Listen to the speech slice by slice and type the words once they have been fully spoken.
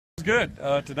It's good.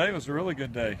 Today was a really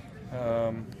good day.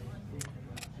 I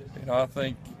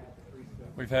think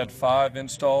we've had 5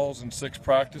 installs and 6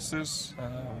 practices,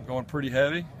 going pretty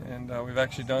heavy, and we've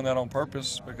actually done that on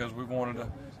purpose because we wanted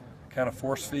to kind of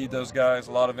force feed those guys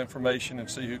a lot of information and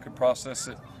see who could process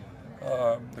it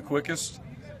the quickest.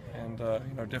 And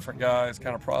different guys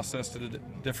kind of processed it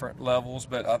at different levels,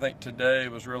 but I think today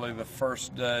was really the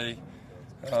first day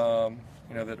that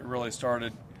it really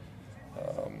started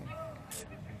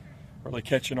really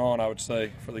catching on, I would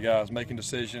say, for the guys, making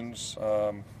decisions,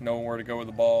 knowing where to go with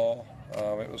the ball.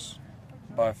 It was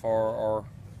by far our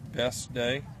best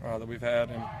day that we've had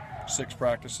in 6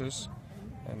 practices,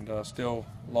 and still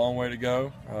a long way to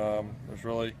go. There's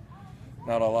really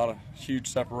not a lot of huge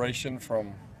separation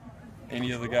from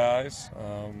any of the guys,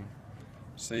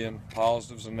 seeing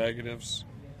positives and negatives.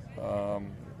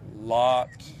 Lot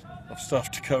of stuff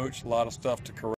to coach, a lot of stuff to correct.